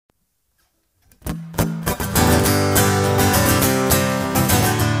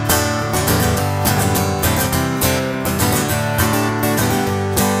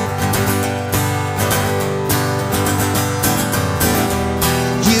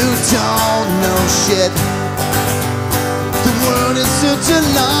don't know shit. The world is such a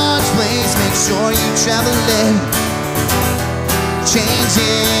large place, make sure you travel it. Change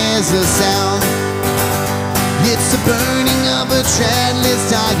is the sound. It's the burning of a treadless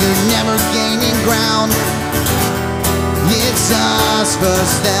tire, never gaining ground. It's us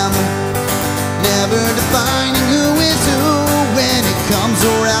versus them, never defining who is who when it comes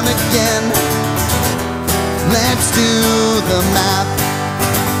around again. Let's do the math.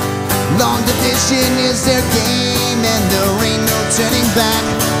 Long division is their game, and there ain't no turning back.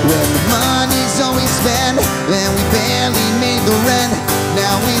 When the money's always spent, and we barely made the rent.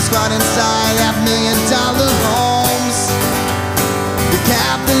 Now we squat inside $500,000 homes. The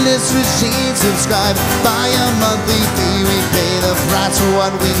capitalist regime subscribe, buy a monthly fee. We pay the price for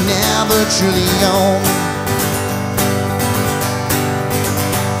what we never truly own.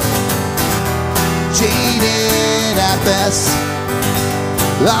 Jaded at best,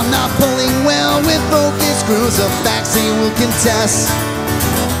 I'm not pulling well with focus groups. The facts they will contest.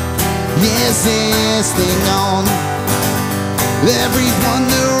 Is this thing on? Everyone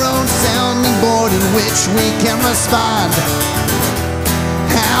their own sounding board in which we can respond.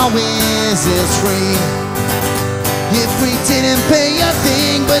 How is this free? If we didn't pay a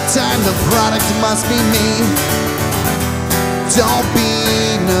thing but time, the product must be me. Don't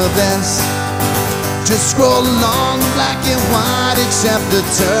be nervous, just scroll along black and white, accept the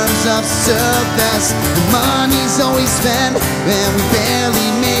terms of service. The money's always spent, and we barely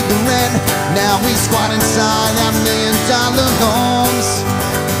made the rent. Now we squat inside $500,000 homes.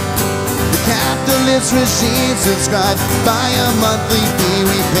 The capitalist regime subscribe, buy a monthly fee.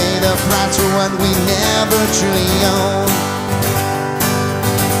 We pay the price for what we never truly own.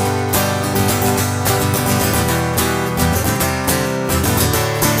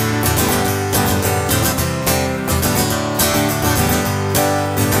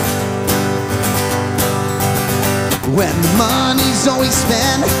 When the money's always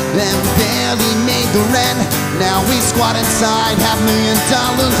spent, and we barely made the rent. Now we squat inside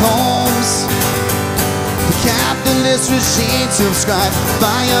 $500,000 homes. The capitalist regime subscribe,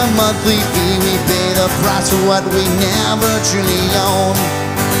 buy a monthly fee. We pay the price for what we never truly own.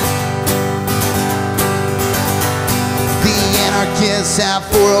 The anarchists have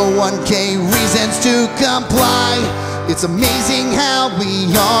 401k reasons to comply. It's amazing how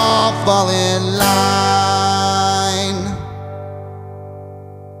we all fall in line.